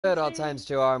At all times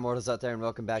to our immortals out there, and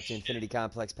welcome back to Infinity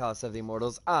Complex Palace of the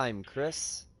Immortals. I'm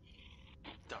Chris.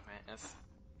 Dumbass.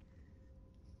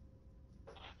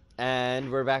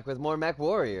 And we're back with more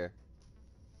Mechwarrior.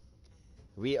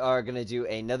 We are going to do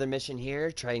another mission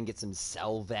here, try and get some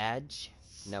salvage.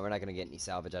 No, we're not going to get any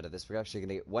salvage out of this. We're actually going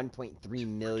to get 1.3 We're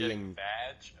getting million.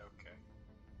 badge? Okay.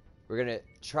 We're going to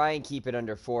try and keep it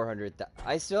under 400.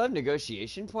 I still have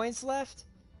negotiation points left?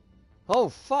 Oh,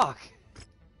 fuck.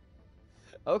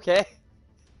 Okay.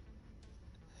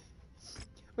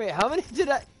 Wait, how many did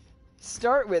I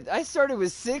start with? I started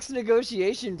with 6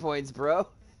 negotiation points, bro.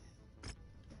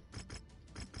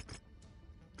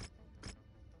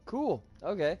 Cool.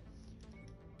 Okay.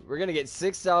 We're gonna get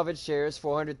 6 salvage shares,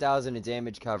 400,000 in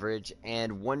damage coverage,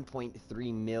 and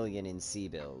 1.3 million in sea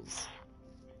bills.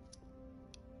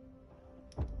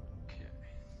 Okay.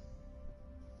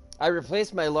 I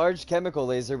replaced my large chemical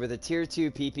laser with a tier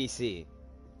 2 PPC.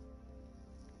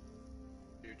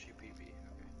 Tier 2 PP. Okay.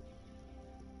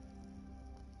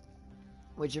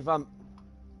 Which if I'm...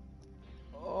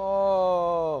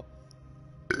 Oh...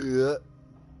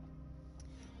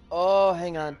 Oh,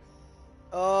 hang on.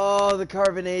 Oh, the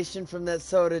carbonation from that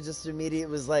soda just immediately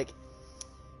was like,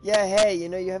 yeah, hey, you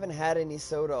know, you haven't had any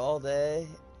soda all day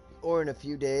or in a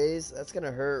few days. That's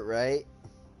gonna hurt, right?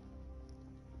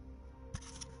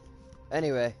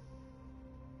 Anyway.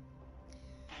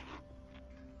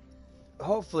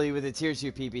 Hopefully with a tier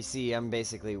 2 PPC, I'm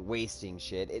basically wasting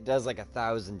shit. It does like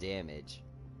 1,000 damage.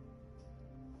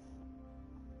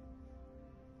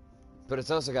 But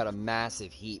it's also got a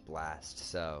massive heat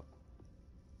blast, so...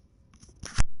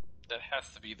 That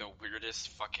has to be the weirdest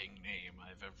fucking name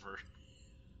I've ever...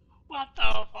 What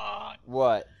the fuck?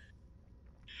 What?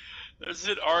 There's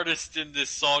an artist in this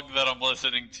song that I'm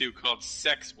listening to called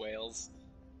Sex Whales.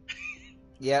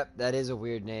 Yep, that is a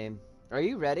weird name. Are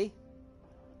you ready?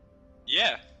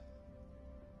 Yeah.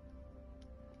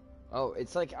 Oh,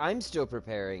 it's like I'm still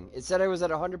preparing. It said I was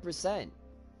at 100%.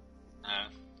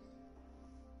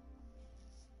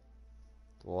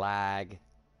 Lag.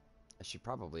 I should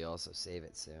probably also save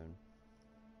it soon.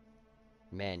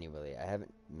 Manually. I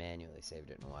haven't manually saved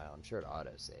it in a while. I'm sure it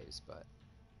auto-saves, but...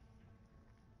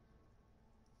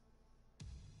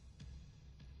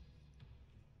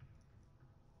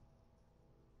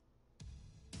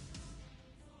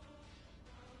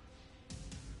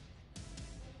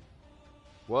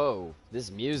 Whoa, this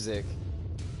music.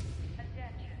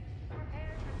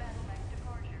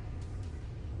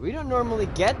 We don't normally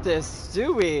get this,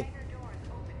 do we?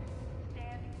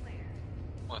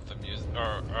 What the music?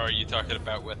 Or are you talking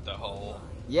about with the whole...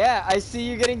 Yeah, I see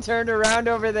you getting turned around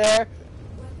over there.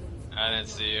 I didn't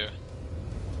see you.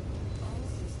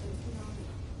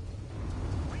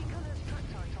 Recon has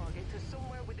tracked our target to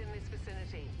somewhere within this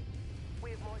vicinity.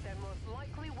 We have marked their most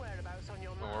likely whereabouts on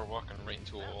your map. Oh, we're walking right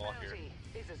into a wall here.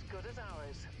 Is as good as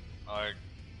ours. Are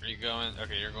you going?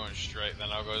 Okay, you're going straight. Then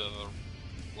I'll go to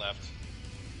the left.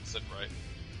 Sit right.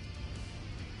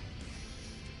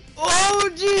 Oh,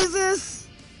 Jesus!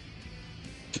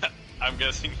 I'm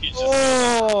guessing you just...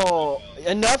 Oh!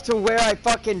 Enough to where I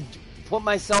fucking put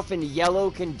myself in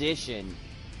yellow condition.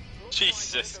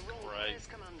 Jesus Christ.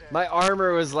 My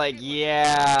armor was like,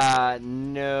 yeah,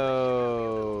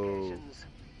 no.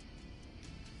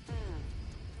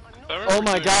 Oh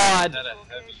my god! Had a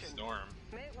heavy storm.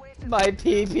 My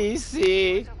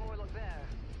PPC!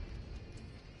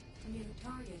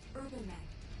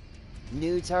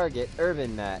 New target,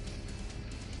 urban map.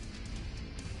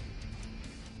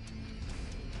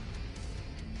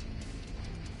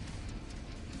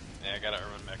 Yeah, I got an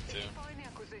urban mech too.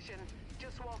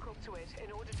 Just walk up to it in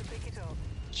order to pick it up.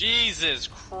 Jesus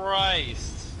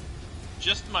Christ!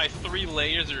 Just my 3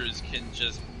 lasers can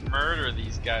just murder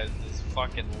these guys with his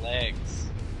fucking legs.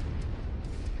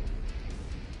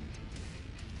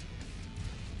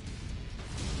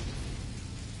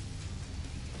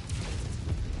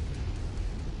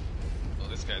 Oh,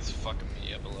 this guy's fucking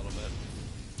me up a little bit.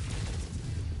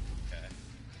 Okay.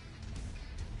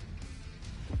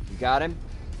 You got him?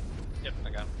 Yep, I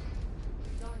got him.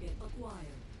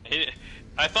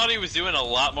 I thought he was doing a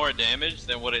lot more damage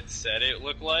than what it said it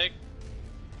looked like,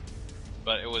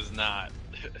 but it was not.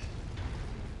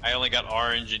 I only got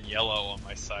orange and yellow on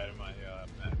my side of my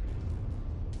map.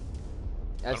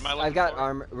 I've got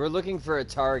armor. We're looking for a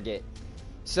target.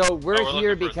 So we're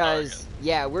here because,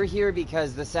 yeah, we're here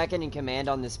because the second in command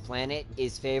on this planet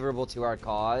is favorable to our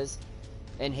cause,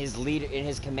 and his leader and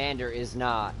his commander is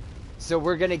not. So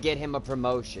we're gonna get him a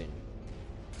promotion.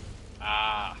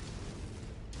 Ah.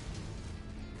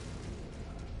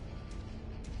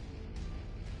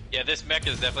 Yeah, this mech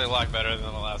is definitely a lot better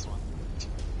than the last one.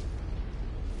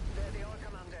 There they are,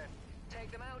 Commander.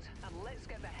 out and let's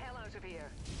get the hell out of here.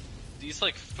 These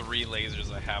like 3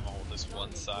 lasers I have on this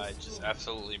one side just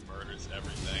absolutely murders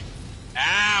everything.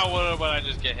 Ow! What did I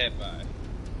just get hit by? I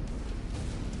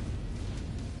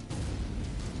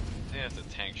think that's a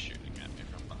tank shooting at me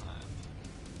from behind.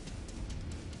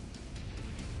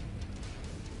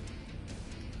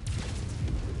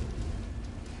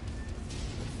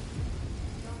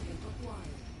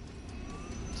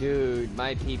 Dude,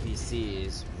 my PPC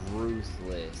is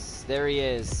ruthless. There he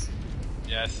is.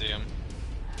 Yeah, I see him.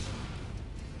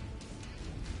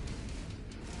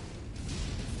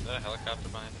 Is that a helicopter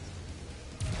behind us?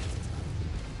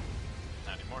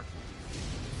 Not anymore.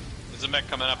 There's a mech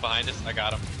coming up behind us. I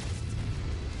got him.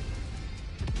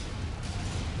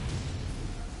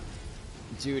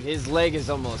 Dude, his leg is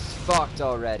almost fucked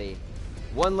already.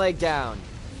 One leg down.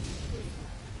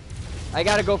 I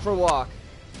gotta go for a walk.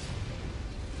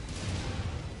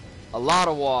 A lot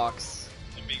of walks.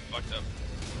 I'm being fucked up.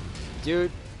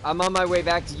 Dude, I'm on my way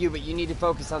back to you, but you need to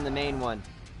focus on the main one.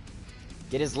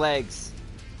 Get his legs.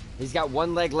 He's got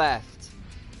one leg left.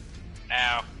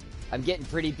 Ow. I'm getting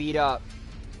pretty beat up.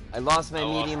 I lost my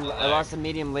medium. lost the I lost a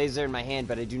medium laser in my hand,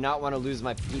 but I do not want to lose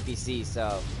my PPC.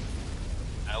 So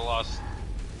I lost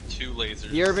 2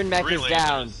 lasers. the urban mech 3 is lasers.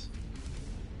 down.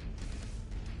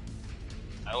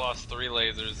 I lost 3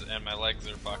 lasers and my legs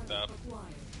are fucked up.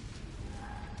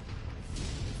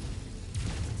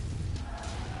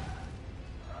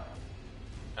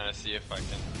 Trying to see if I can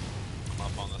come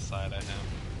up on the side of him.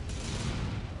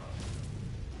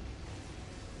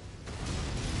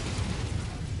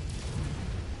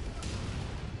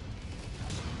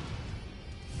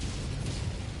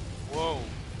 Whoa!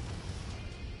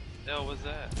 The hell was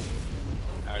that?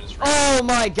 I just ran. Oh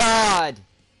my god!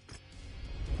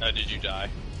 Did you die?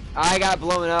 I got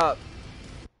blown up.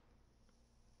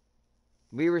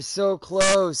 We were so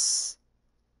close.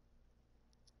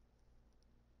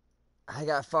 I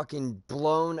got fucking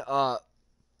blown up.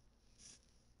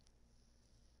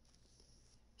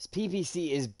 This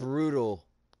PPC is brutal.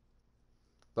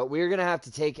 But we're gonna have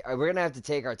to take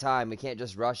our time. We can't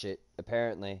just rush it,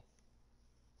 apparently.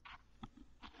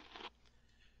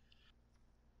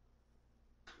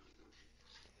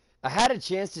 I had a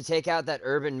chance to take out that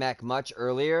urban mech much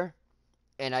earlier,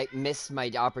 and I missed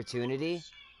my opportunity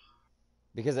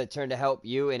because I turned to help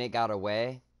you and it got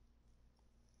away.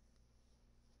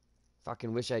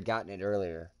 Fucking wish I'd gotten it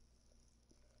earlier.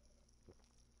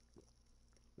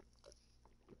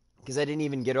 Because I didn't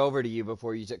even get over to you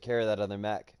before you took care of that other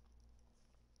mech.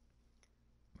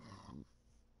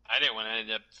 I didn't want to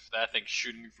end up that thing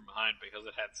shooting me from behind because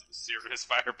it had some serious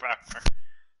firepower.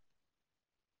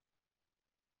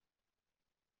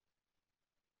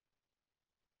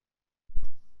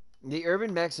 The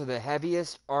urban mechs are the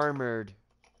heaviest armored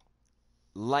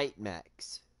light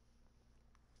mechs.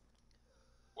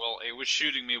 Well, it was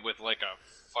shooting me with like a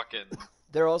fucking...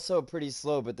 They're also pretty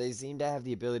slow, but they seem to have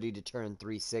the ability to turn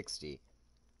 360.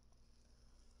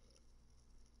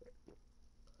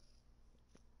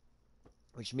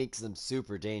 Which makes them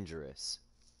super dangerous.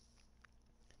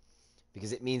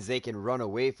 Because it means they can run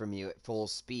away from you at full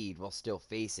speed while still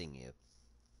facing you.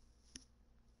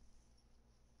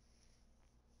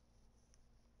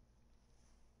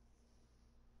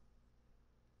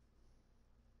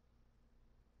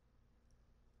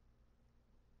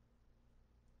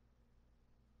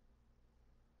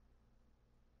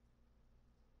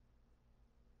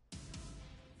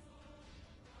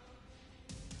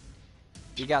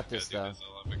 You got this, though.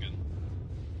 Attention.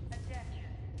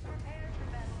 Prepare for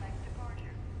battle mech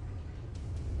departure.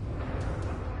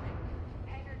 Warning.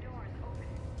 Hangar doors open.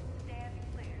 Stand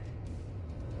clear.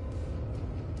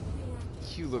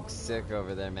 You look sick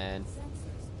over there, man.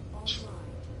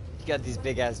 You got these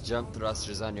big-ass jump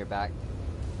thrusters on your back.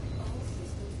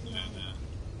 Intel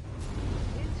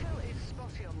is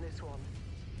spotty on this one.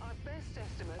 Our best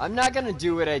estimate. I'm not gonna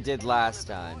do what I did last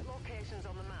time. Locations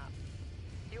on the map.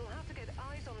 You'll have to get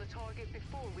eyes on the target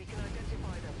before we can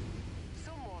identify them.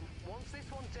 Someone wants this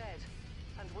one dead,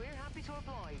 and we're happy to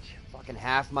oblige. Fucking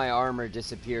half my armor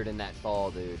disappeared in that fall,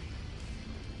 dude.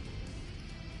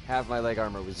 Half my leg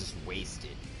armor was just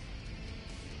wasted.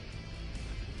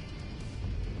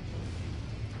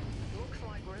 Looks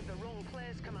like we're at the wrong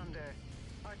place, Commander.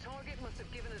 Our target must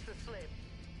have given us the slip.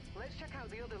 Let's check out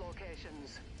the other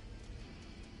locations.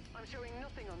 I'm showing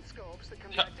nothing on scopes that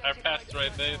can be I identified passed as right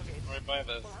our there, targets. right by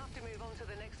this. We'll have to move on to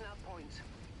the next nav point.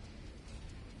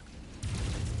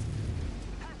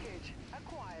 Package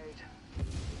acquired.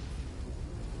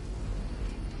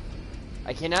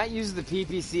 I cannot use the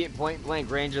PPC at point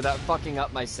blank range without fucking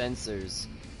up my sensors.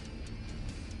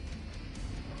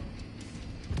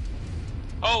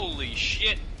 Holy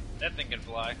shit! That thing can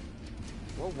fly.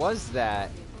 What was that?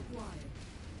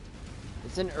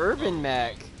 It's an urban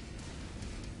mech.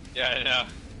 Yeah, I know.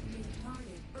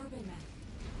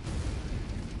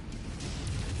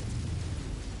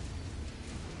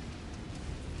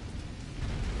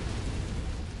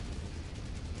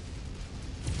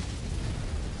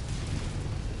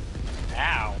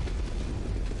 Ow.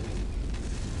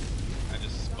 I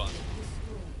just spun.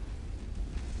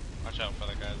 Watch out for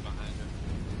the guys behind you.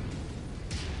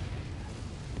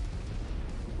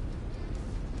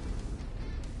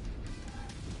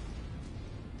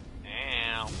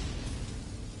 Ow.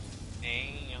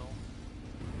 Ow.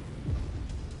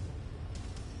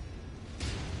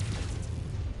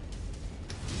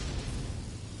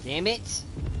 Damn it!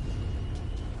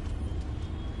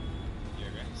 You're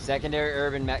okay? Secondary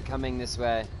urban mech coming this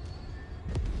way.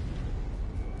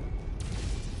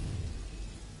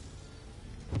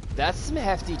 That's some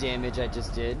hefty damage I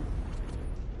just did.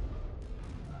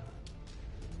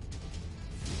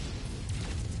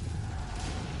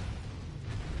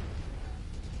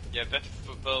 Yeah, that's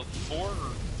the for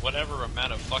whatever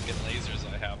amount of fucking lasers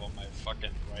I have on my fucking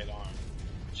right arm.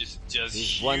 Just does He's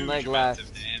huge one leg amounts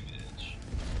left. of damage.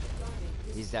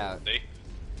 He's out. See?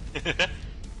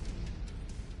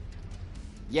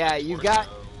 Yeah, you've got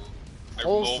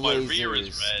pulse well, my rear is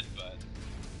lasers. red, but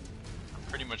I'm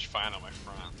pretty much fine on my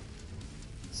front.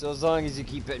 So as long as you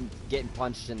keep getting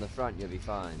punched in the front, you'll be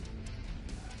fine.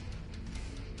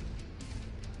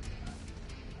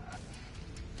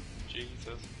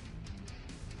 Jesus.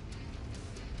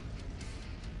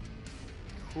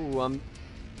 Ooh,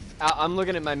 I'm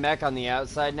looking at my mech on the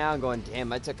outside now and going,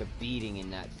 damn, I took a beating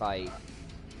in that fight.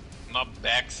 My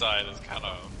backside is kind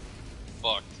of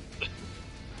fucked.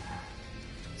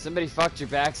 Somebody fucked your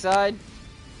backside?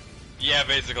 Yeah,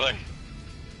 basically.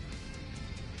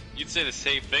 You'd say the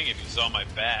same thing if you saw my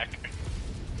back.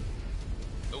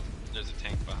 Oh, there's a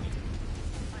tank behind.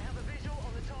 I have a visual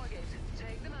on the target.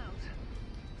 Take them out.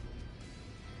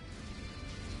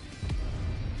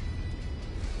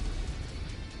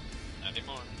 Not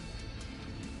anymore.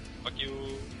 Fuck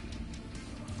you.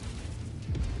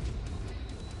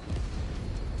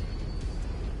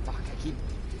 Fuck, I keep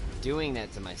doing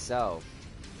that to myself.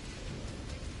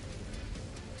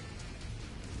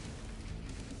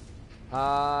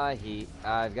 High heat,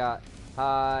 I've got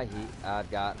high heat,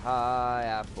 I've got high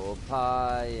apple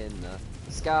pie in the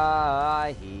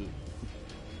sky heat.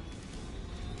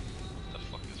 What the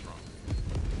fuck is wrong?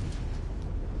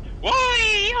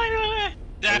 Why? I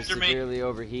was After me. severely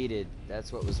overheated.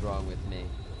 That's what was wrong with me.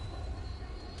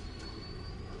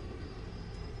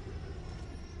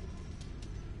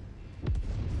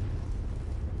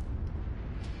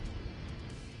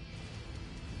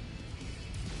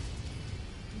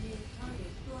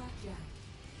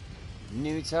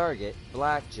 New target,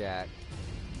 blackjack.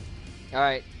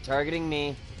 Alright, targeting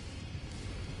me.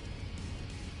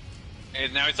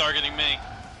 And now he's targeting me.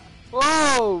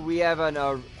 Whoa! We have an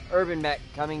urban mech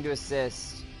coming to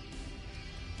assist.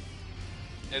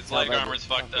 His Tell leg by the armor's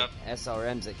fucked up. fucking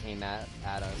SRMs that came at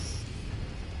us.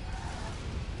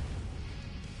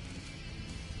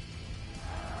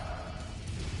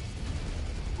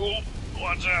 Cool.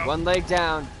 Watch out. One leg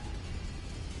down.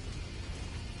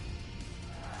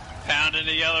 Pounding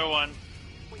the other one.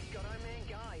 We've got our main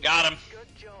guy. Got him.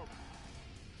 Good job.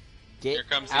 Get Here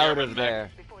comes the out urban of mech.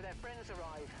 there. Before their friends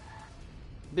arrive.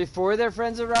 Before their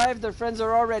friends arrive? Their friends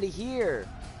are already here.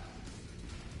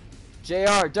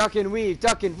 JR, duck and weave,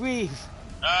 duck and weave.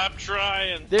 I'm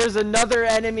trying. There's another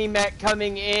enemy mech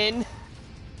coming in.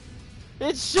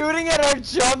 It's shooting at our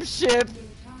jump ship.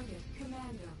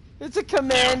 It's a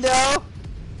commando.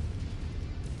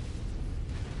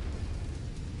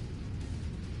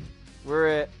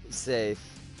 We're safe.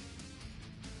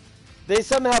 They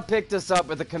somehow picked us up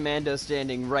with a commando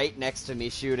standing right next to me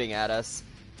shooting at us.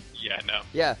 Yeah, no.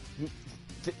 Yeah,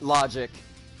 logic.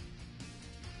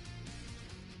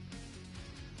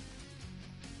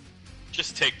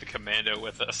 Just take the commando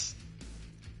with us.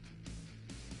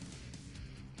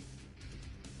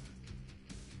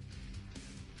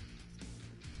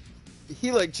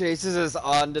 He like chases us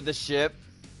onto the ship.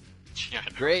 Yeah, I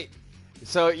know. Great.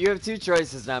 So you have two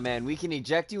choices now, man. We can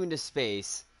eject you into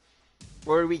space,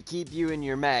 or we keep you in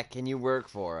your mech and you work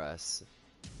for us.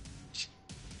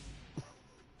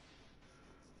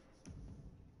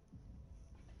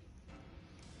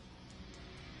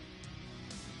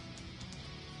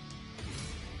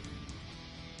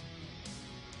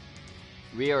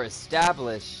 We are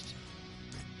established.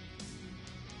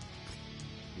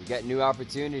 We got new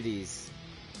opportunities.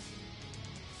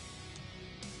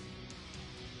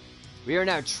 We are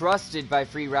now trusted by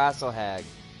Free Rasselhag.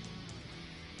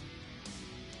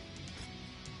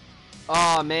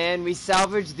 Aw, man, we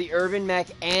salvaged the urban mech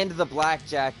and the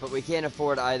blackjack, but we can't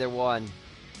afford either one.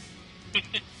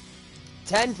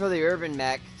 10 for the urban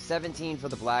mech, 17 for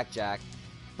the blackjack.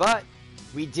 But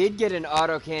we did get an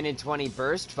autocannon 20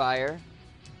 burst fire.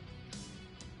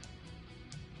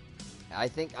 I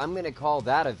think I'm gonna call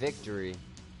that a victory.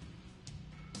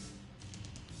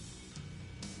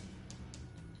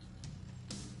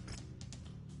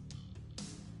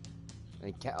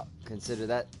 I consider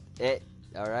that it.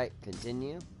 Alright,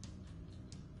 continue.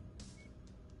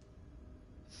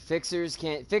 Fixer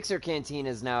Cantina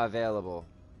is now available.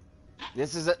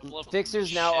 This is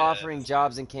Fixer's now offering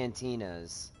jobs in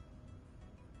cantinas.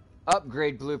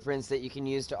 Upgrade blueprints that you can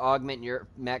use to augment your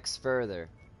mechs further.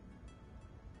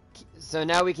 So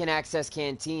now we can access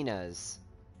cantinas.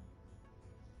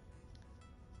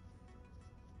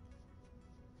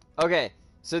 Okay,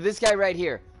 so this guy right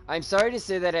here. I'm sorry to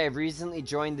say that I have recently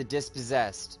joined the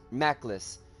dispossessed,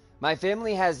 mechless. My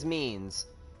family has means,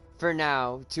 for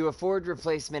now, to afford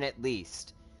replacement at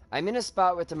least. I'm in a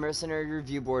spot with the mercenary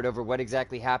review board over what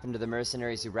exactly happened to the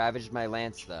mercenaries who ravaged my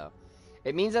lance, though.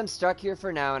 It means I'm stuck here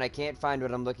for now and I can't find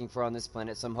what I'm looking for on this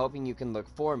planet, so I'm hoping you can look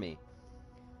for me.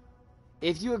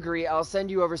 If you agree, I'll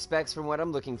send you over specs from what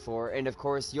I'm looking for, and of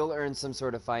course, you'll earn some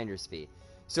sort of finder's fee.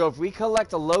 So if we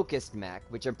collect a Locust mech,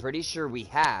 which I'm pretty sure we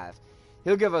have,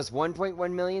 he'll give us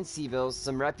 1.1 million C-bills,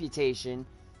 some reputation,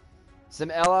 some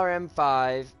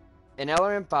LRM-5, an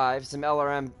LRM-5, some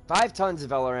LRM, 5 tons of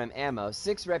LRM ammo,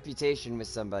 6 reputation with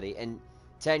somebody, and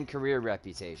 10 career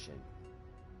reputation.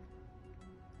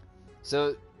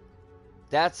 So,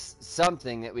 that's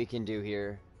something that we can do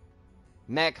here.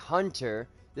 Mech Hunter.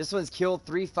 This one's kill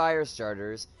 3 fire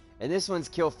starters, and this one's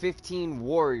kill 15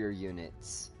 warrior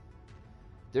units.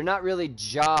 They're not really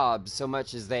jobs so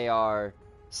much as they are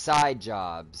side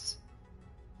jobs.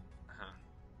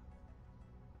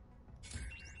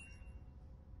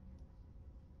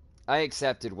 I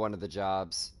accepted one of the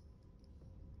jobs.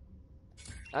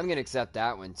 I'm gonna accept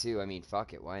that one too. I mean,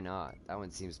 fuck it, why not? That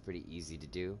one seems pretty easy to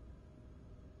do.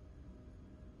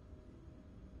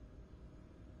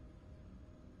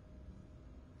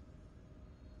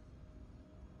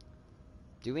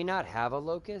 Do we not have a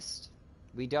Locust?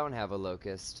 We don't have a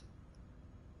Locust.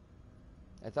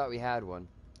 I thought we had one.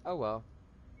 Oh well.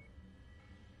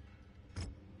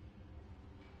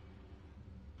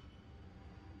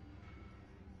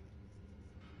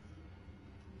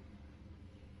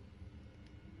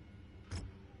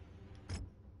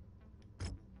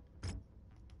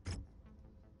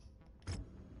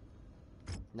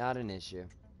 Not an issue.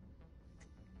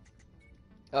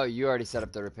 Oh, you already set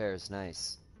up the repairs.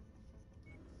 Nice.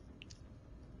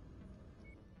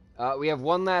 We have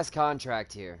one last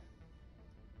contract here.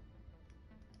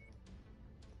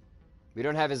 We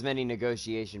don't have as many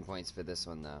negotiation points for this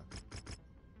one, though.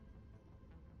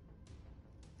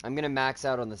 I'm gonna max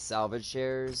out on the salvage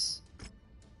shares.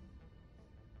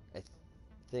 I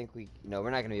think we... No,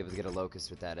 we're not gonna be able to get a Locust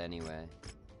with that anyway.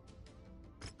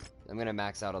 I'm gonna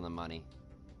max out on the money.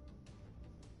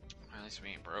 At least we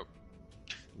ain't broke.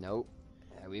 Nope.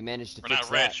 We managed to We're fix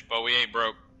not rich, but we ain't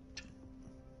broke.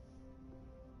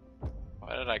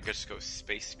 Why did I just go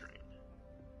space screen?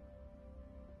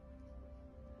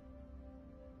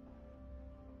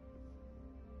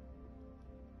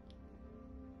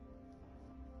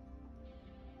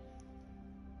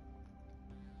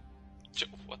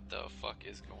 What the fuck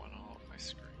is going on with my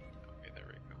screen? Okay, there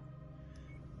we go.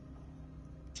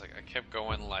 It's like I kept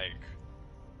going like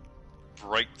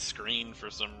bright screen for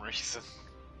some reason.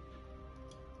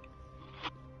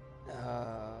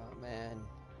 Oh, man.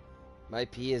 My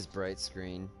P is bright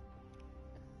screen.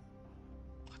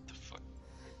 What the fuck?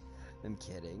 I'm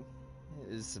kidding.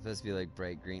 It is supposed to be like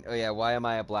bright green. Oh yeah, why am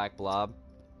I a black blob?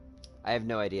 I have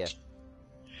no idea.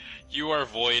 You are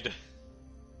void.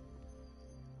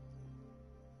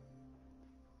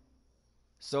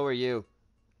 So are you.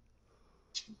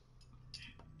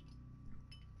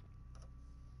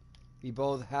 We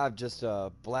both have just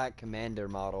a black commander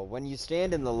model. When you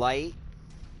stand in the light,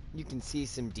 you can see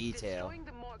some detail. Destroying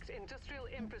the Mark's industrial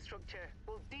infrastructure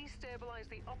will destabilize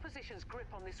the opposition's grip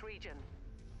on this region.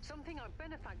 Something our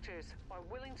benefactors are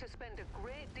willing to spend a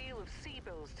great deal of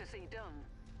C-bills to see done.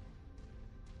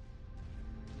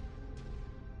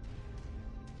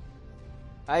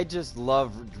 I just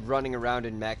love running around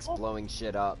in mechs blowing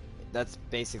shit up. That's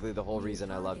basically the whole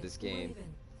reason I love this game.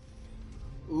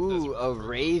 Ooh, a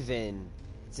raven.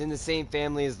 It's in the same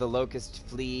family as the locust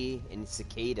flea and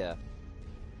cicada.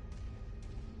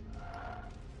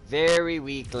 Very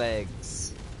weak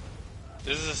legs.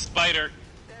 This is a spider.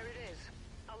 There it is.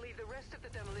 I'll leave the rest of the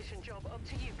demolition job up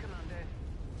to you, Commander.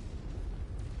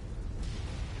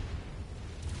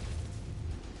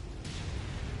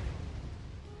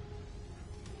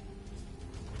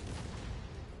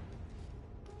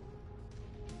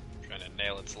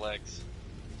 impale its legs.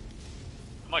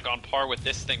 I'm like on par with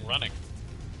this thing running.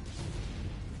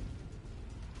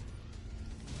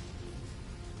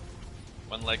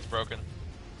 One leg's broken.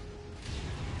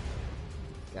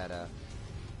 Gotta.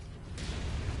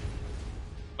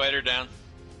 Spider down.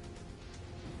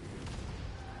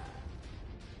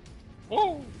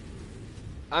 Woo!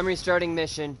 I'm restarting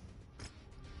mission.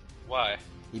 Why?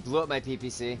 He blew up my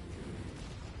PPC.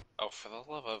 Oh, for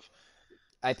the love of...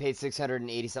 I paid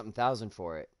 680 something thousand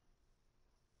for it.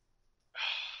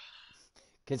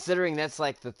 Considering that's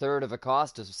like the third of a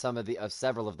cost of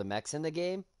several of the mechs in the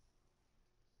game.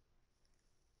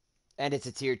 And it's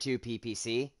a tier 2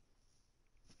 PPC.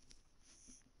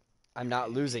 I'm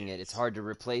not losing it. It's hard to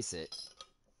replace it.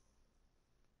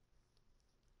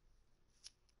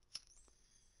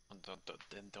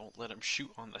 Then don't let him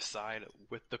shoot on the side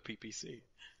with the PPC.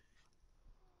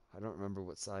 I don't remember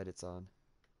what side it's on.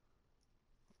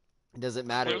 It doesn't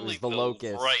matter. Clearly it was the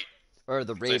locust. Right. Or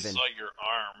the raven. I saw your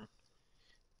arm.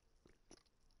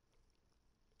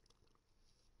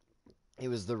 It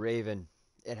was the raven.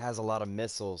 It has a lot of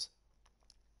missiles.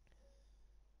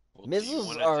 Well,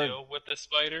 Missiles do you are... want to deal with the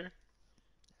spider?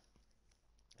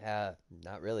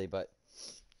 Not really, but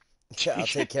I'll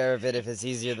take care of it if it's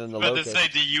easier than the But locust. to say,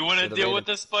 do you want to deal raven. with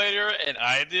the spider and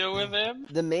I deal with him?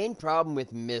 The main problem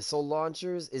with missile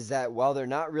launchers is that while they're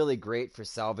not really great for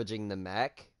salvaging the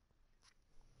mech,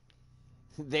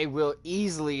 they will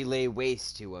easily lay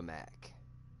waste to a mech.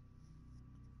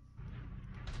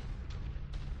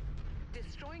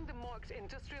 Destroying the Mark's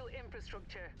industrial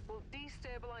infrastructure will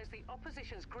destabilize the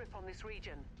opposition's grip on this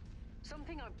region.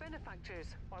 Something our benefactors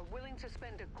are willing to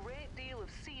spend a great deal of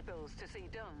sea bills to see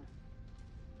done.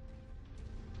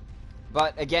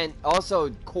 But again, also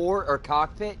core or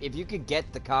cockpit, if you could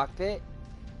get the cockpit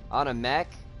on a mech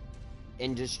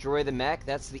and destroy the mech,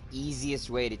 that's the easiest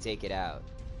way to take it out.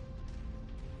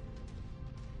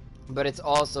 But it's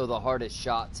also the hardest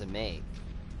shot to make.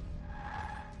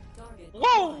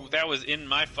 Whoa! That was in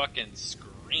my fucking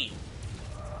screen.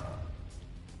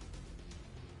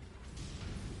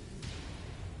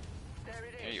 There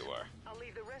it is. There you are. I'll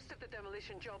leave the rest of the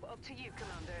demolition job up to you,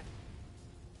 Commander.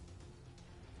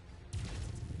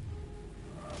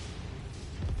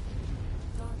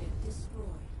 Target destroyed.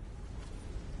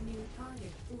 New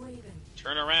target, Raven.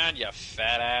 Turn around, you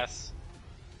fat ass.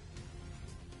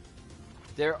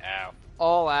 They're Ow.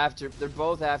 all after. They're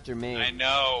both after me. I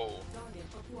know. Target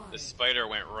acquired. The spider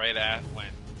went right at went.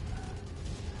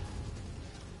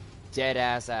 Dead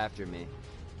ass after me.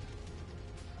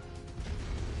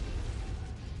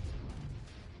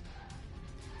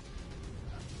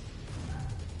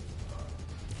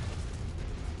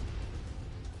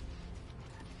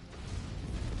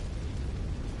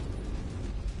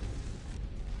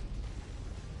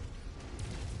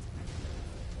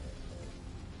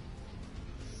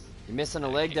 You're missing a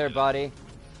leg there, buddy.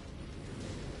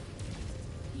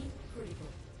 Heat critical.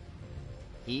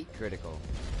 Heat critical.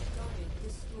 Target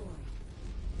destroyed.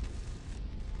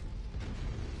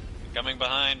 Coming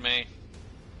behind me.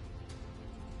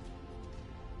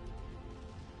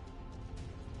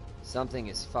 Something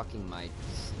is fucking my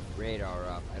radar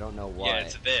up. I don't know why. Yeah,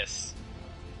 it's this.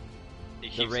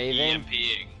 It keeps Raven?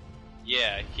 EMPing.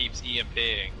 Yeah, it keeps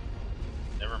EMPing.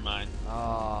 Never mind.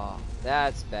 Oh,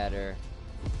 that's better.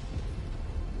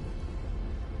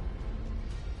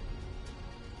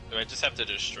 Do I just have to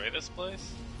destroy this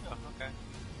place? Oh, okay.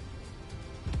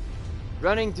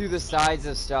 Running through the sides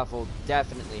of stuff will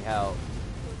definitely help.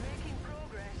 We're making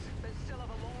progress, but still have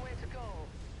a long way to go.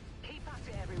 Keep at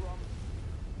it, everyone.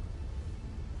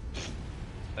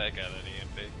 That got an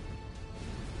EMP.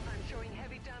 I'm showing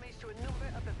heavy damage to a number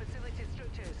of the facility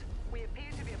structures. We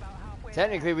appear to be about halfway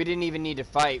Technically, there. we didn't even need to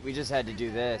fight. We just had to do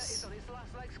Is this. on its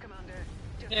last legs, Commander.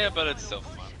 Just Yeah, one but it's final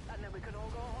still push, fun. And then we can all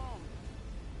go home.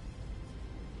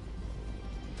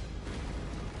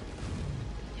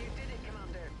 You did it,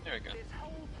 Commander. There we go. This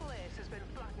whole place has been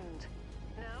flattened.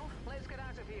 Now, let's get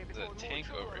out of here There's before a more tank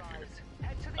trouble over here. arrives.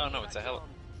 Head to the Oh no, it's a evac heli. zone.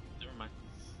 Never mind.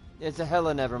 It's a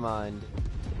hella never mind.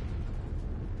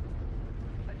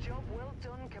 A job well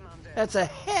done, Commander. That's a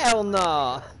hell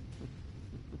nah.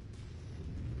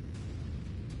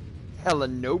 Hella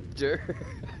noped.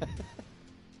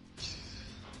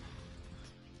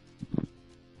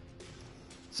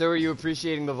 So are you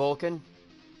appreciating the Vulcan?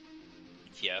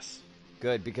 Yes.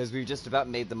 Good, because we've just about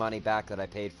made the money back that I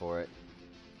paid for it.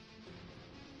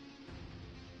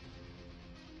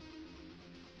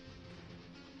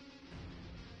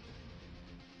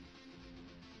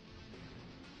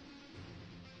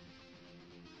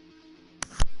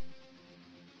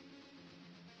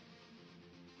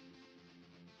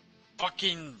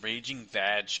 fucking raging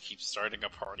vag keeps starting a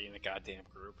party in the goddamn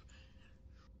group.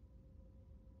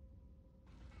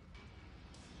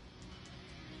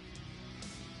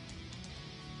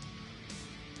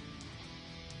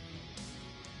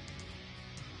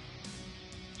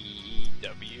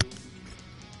 EW.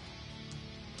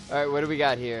 Alright, what do we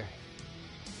got here?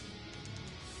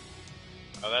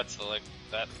 Oh, that's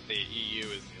the EU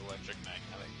is the electromagnetic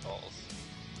pulse.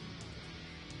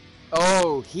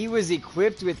 Oh, he was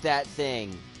equipped with that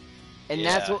thing. And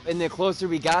that's Yeah. what, and the closer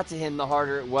we got to him, the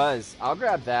harder it was. I'll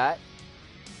grab that.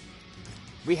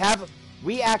 We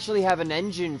actually have an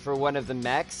engine for one of the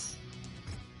mechs.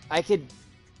 I could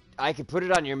put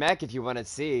it on your mech if you want to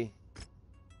see.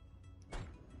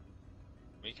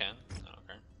 We can. I don't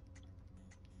care.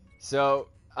 So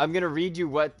I'm gonna read to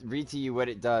you what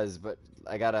it does, but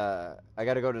I gotta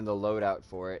go to the loadout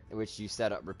for it, which you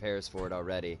set up repairs for it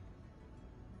already.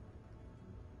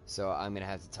 So I'm gonna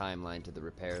have to timeline to the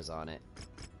repairs on it.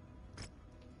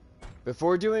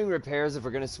 Before doing repairs, if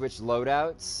we're gonna switch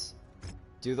loadouts,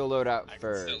 do the loadout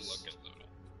first. I can still look at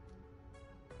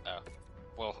loadout. Oh,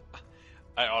 well,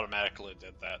 I automatically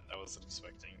did that. I wasn't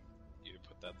expecting you to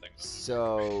put that thing on.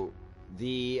 So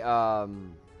the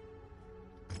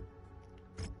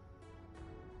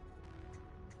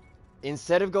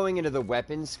instead of going into the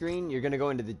weapon screen, you're gonna go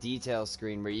into the detail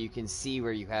screen where you can see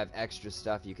where you have extra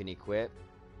stuff you can equip.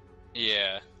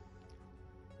 Yeah.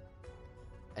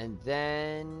 And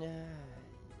then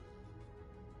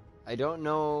I don't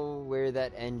know where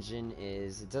that engine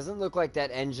is. It doesn't look like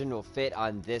that engine will fit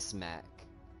on this mech.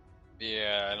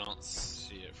 Yeah, I don't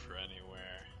see it for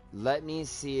anywhere. Let me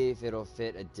see if it'll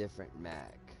fit a different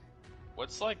mech.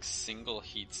 What's like single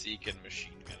heat seek and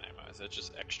machine gun ammo? Is that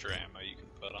just extra ammo you can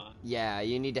put on? Yeah,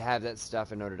 you need to have that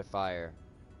stuff in order to fire.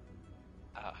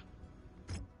 Ah.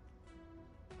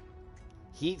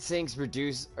 Heat sinks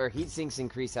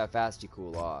increase how fast you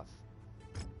cool off.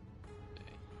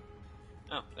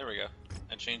 Oh, there we go.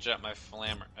 I changed out my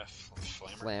flammer.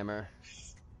 Flammer.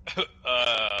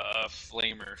 A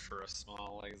flamer for a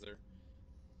small laser.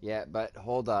 Yeah, but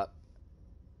hold up.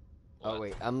 What? Oh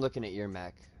wait, I'm looking at your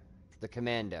mech. The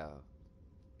commando.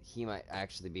 He might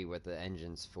actually be what the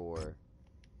engine's for.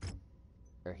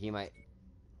 Or he might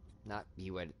not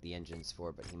be what the engine's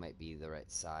for, but he might be the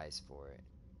right size for it.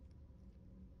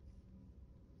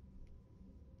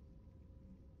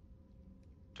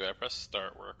 Do I press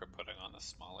start work or putting on the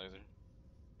small laser?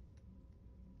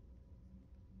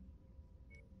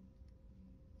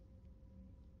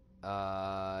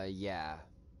 Yeah.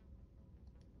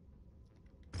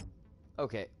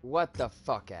 Okay, what the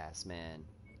fuck ass, man?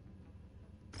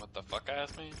 What the fuck,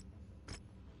 asked me?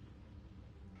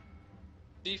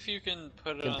 See if you can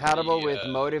put it Compatible on the, with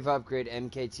motive upgrade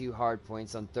MK2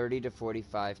 hardpoints on 30 to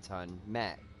 45 ton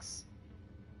mechs.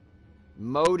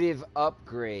 Motive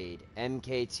upgrade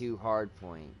MK2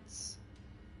 hardpoints.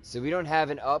 So we don't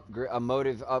have a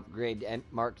motive upgrade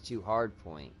Mark II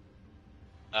hardpoint.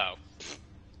 Oh.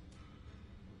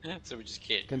 So we just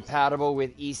can't. Compatible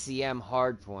with ECM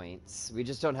hardpoints. We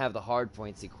just don't have the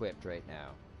hardpoints equipped right now.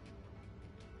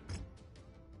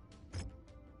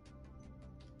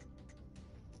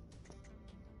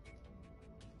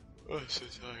 Oh, I'm so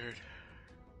tired.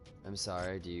 I'm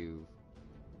sorry, do you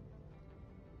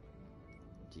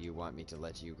want me to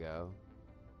let you go?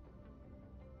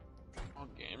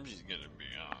 What game she's gonna be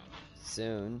on?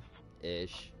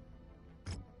 Soon-ish.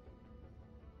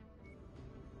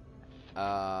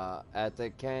 At the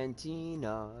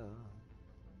cantina.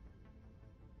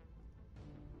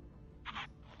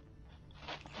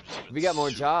 We got more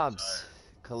jobs.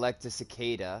 Tired. Collect a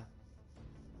cicada.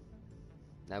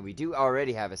 Now we do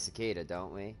already have a cicada,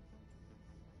 don't we?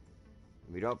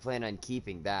 We don't plan on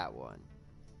keeping that one.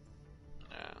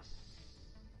 Yeah.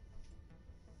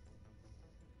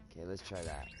 Okay, let's try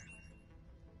that.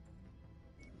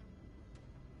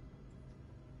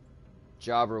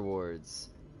 Job rewards.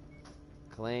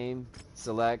 Claim,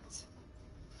 select,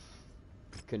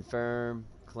 confirm,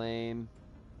 claim.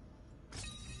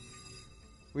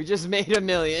 We just made $1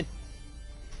 million.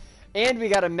 And we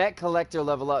got a mech collector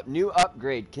level up. New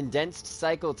upgrade, condensed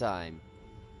cycle time.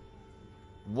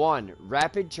 1.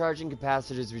 Rapid charging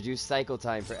capacitors reduce cycle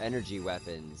time for energy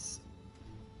weapons.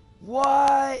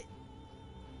 What?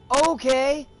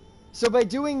 Okay. So by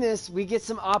doing this, we get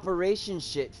some operation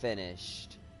shit finished.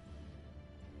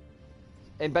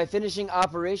 And by finishing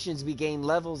operations, we gain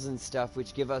levels and stuff,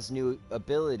 which give us new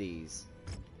abilities.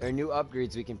 Or new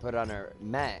upgrades we can put on our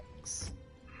mechs.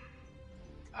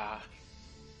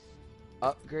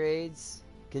 Upgrades.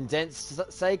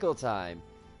 Condensed cycle time.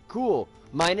 Cool.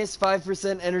 Minus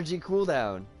 5% energy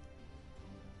cooldown.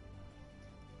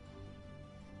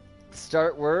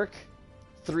 Start work.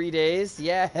 3 days.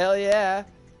 Yeah, hell yeah.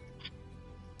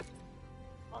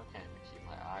 I can't even keep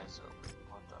my eyes open.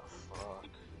 What the fuck?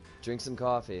 Drink some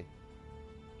coffee.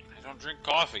 I don't drink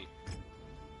coffee.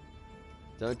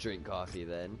 Don't drink coffee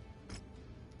then.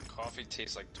 Coffee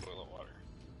tastes like toilet water.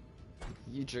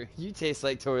 You taste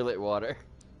like toilet water.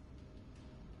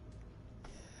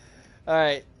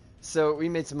 Alright, so we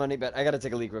made some money, but I gotta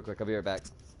take a leak real quick. I'll be right back.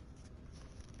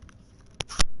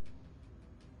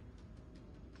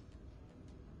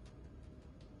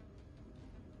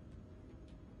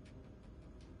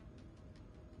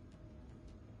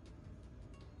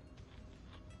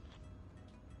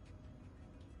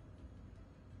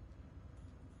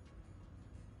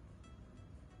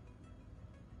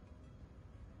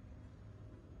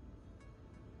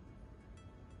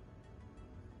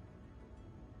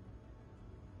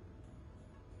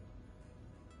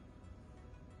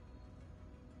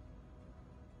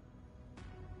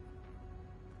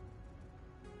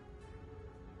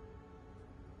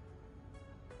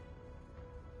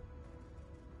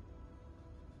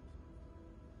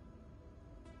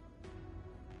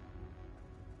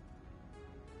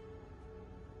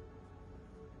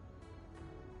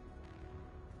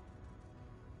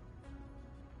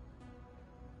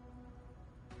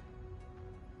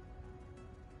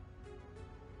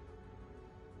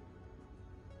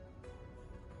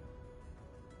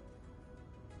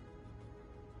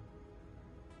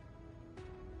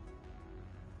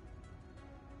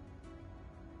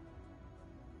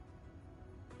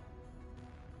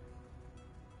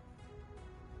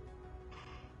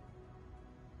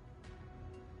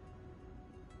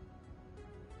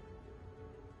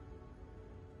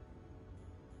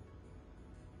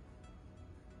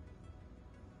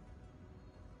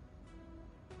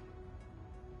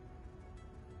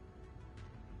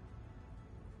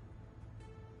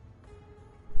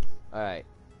 Alright.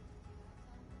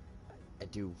 I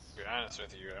do. To be honest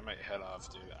with you, I might head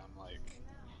off, dude. I'm like...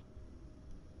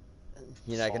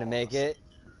 You're not gonna make it?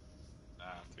 Nah,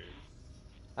 dude.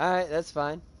 Alright, that's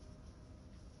fine.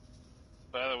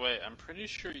 By the way, I'm pretty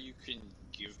sure you can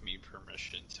give me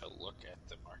permission to look at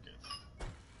the market.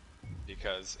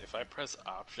 Because if I press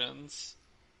options,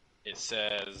 it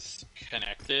says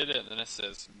connected, and then it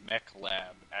says Mech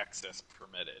Lab access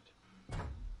permitted.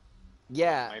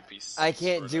 Yeah, Might be I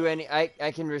can't do sorta- any...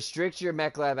 I can restrict your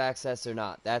mech lab access or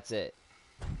not. That's it.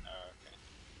 Oh, okay.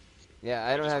 Yeah,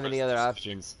 I don't just have any pressed other this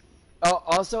options. Oh,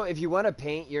 also, if you want to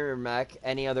paint your mech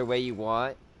any other way you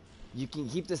want, you can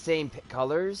keep the same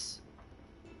colors,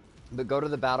 but go to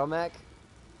the battle mech,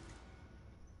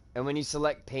 and when you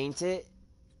select paint it,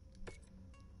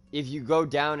 if you go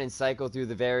down and cycle through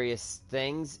the various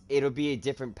things, it'll be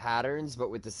different patterns, but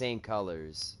with the same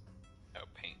colors. Oh,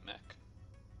 paint mech.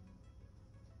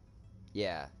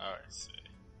 Yeah. Oh, I see.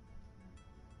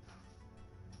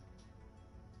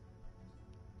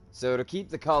 So it'll keep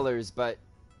the colors, but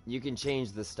you can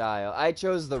change the style. I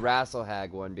chose the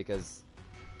Rasselhag one because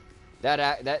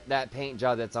that paint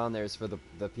job that's on there is for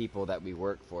the people that we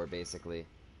work for, basically.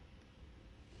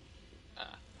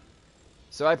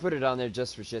 So I put it on there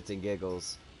just for shits and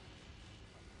giggles.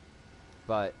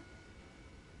 But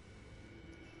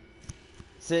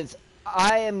since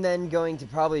I am then going to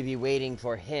probably be waiting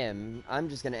for him, I'm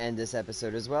just going to end this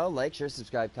episode as well. Like, share,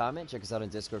 subscribe, comment. Check us out on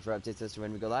Discord for updates as to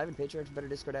when we go live, and Patreon for better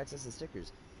Discord access and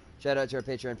stickers. Shout out to our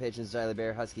Patreon patrons, Tyler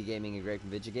Bear, Husky Gaming, and Greg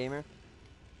from Vidjagamer.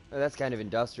 Oh, that's kind of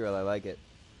industrial. I like it.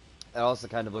 It also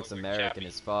kind of looks Like American Chappie.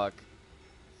 as fuck.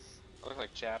 I look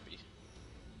like Chappie.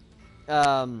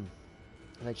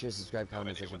 Like, share, subscribe,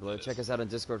 comment, section below. Check us out on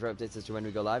Discord for updates as to when we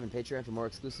go live, and Patreon for more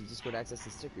exclusive Discord access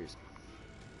and stickers.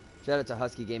 Shout out to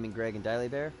Husky Gaming, Greg, and Diley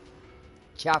Bear.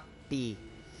 Chappie.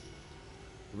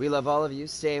 We love all of you.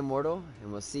 Stay immortal,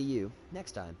 and we'll see you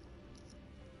next time.